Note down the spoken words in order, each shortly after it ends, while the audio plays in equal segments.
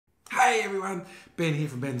Hey everyone, Ben here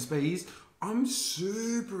from Ben's Bees. I'm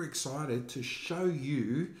super excited to show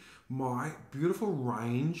you my beautiful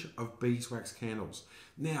range of beeswax candles.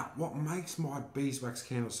 Now, what makes my beeswax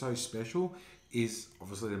candles so special is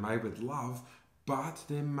obviously they're made with love, but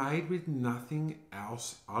they're made with nothing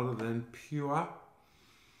else other than pure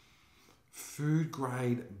food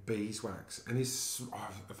grade beeswax. And this,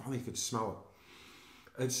 if only you could smell it.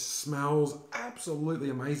 It smells absolutely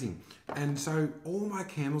amazing. And so all my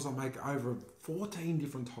candles, I make over 14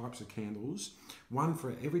 different types of candles, one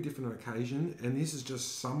for every different occasion, and this is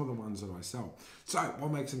just some of the ones that I sell. So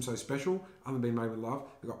what makes them so special, other than being made with love,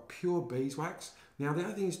 they've got pure beeswax. Now the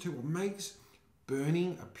other thing is too, what makes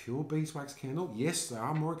burning a pure beeswax candle, yes, they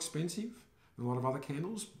are more expensive than a lot of other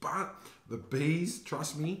candles, but the bees,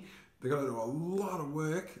 trust me, they've got to do a lot of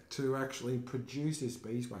work to actually produce this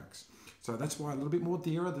beeswax. So that's why a little bit more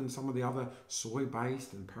dearer than some of the other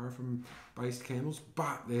soy-based and paraffin-based candles,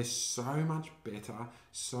 but they're so much better,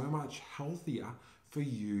 so much healthier for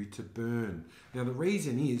you to burn. Now the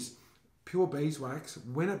reason is, pure beeswax,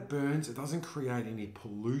 when it burns, it doesn't create any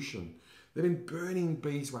pollution. They've been burning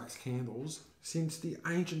beeswax candles since the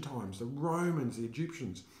ancient times. The Romans, the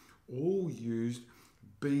Egyptians, all used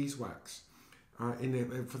beeswax.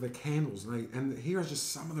 For the candles, and here are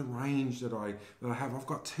just some of the range that I have. I've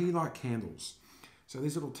got tea light candles. So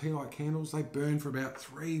these little tea light candles, they burn for about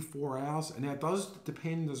 3-4 hours, and now it does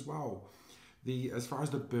depend as well, as far as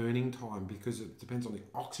the burning time, because it depends on the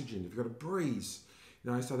oxygen. If you've got a breeze,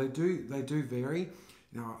 so they do vary.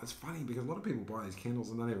 Now it's funny because a lot of people buy these candles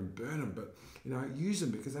and don't even burn them, but use them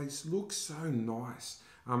because they look so nice.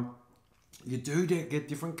 You do get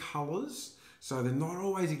different colours. So they're not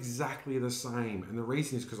always exactly the same. And the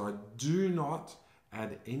reason is because I do not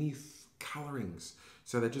add any colorings.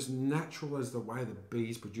 So they're just natural as the way the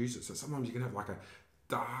bees produce it. So sometimes you can have like a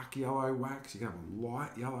dark yellow wax, you can have a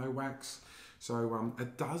light yellow wax. So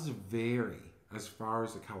it does vary as far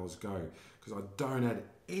as the colors go, because I don't add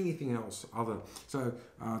anything else to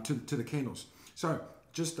the candles. So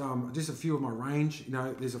just a few of my range.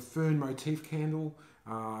 There's a fern motif candle.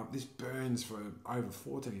 This burns for over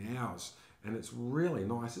 14 hours. And it's really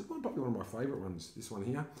nice. It's probably one of my favourite ones, this one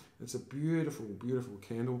here. It's a beautiful, beautiful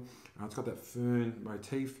candle. It's got that fern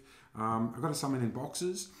motif. I've got some in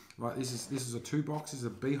boxes. Like this is a 2 box. This is a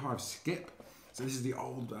beehive skep. So this is the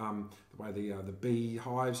old, the way the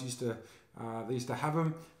beehives used to have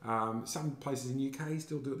them. Some places in the UK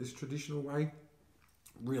still do it this traditional way.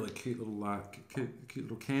 Really cute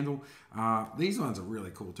little candle. These ones are really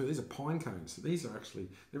cool too. These are pine cones. These are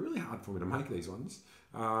they're really hard for me to make, these ones.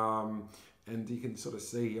 And you can sort of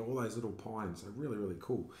see all those little pines. They're really, really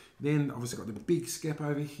cool. Then obviously got the big skep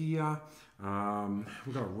over here.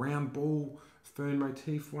 We've got a round ball fern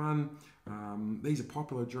motif one. These are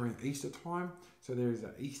popular during Easter time. So there is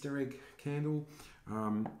an Easter egg candle.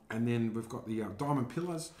 And then we've got the diamond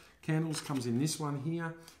pillars candles, comes in this one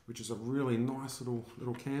here, which is a really nice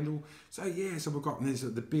little candle. So yeah, so we've got this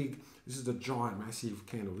is the giant massive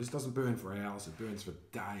candle. This doesn't burn for hours, it burns for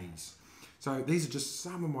days. So these are just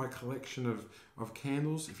some of my collection of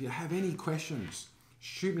candles. If you have any questions,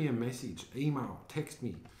 shoot me a message, email, text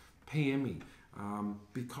me, PM me,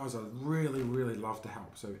 because I'd really, really love to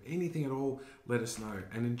help. So anything at all, let us know.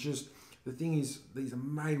 And then the thing is, these are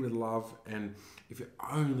made with love, and if you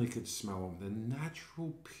only could smell them, the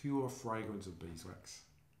natural, pure fragrance of beeswax.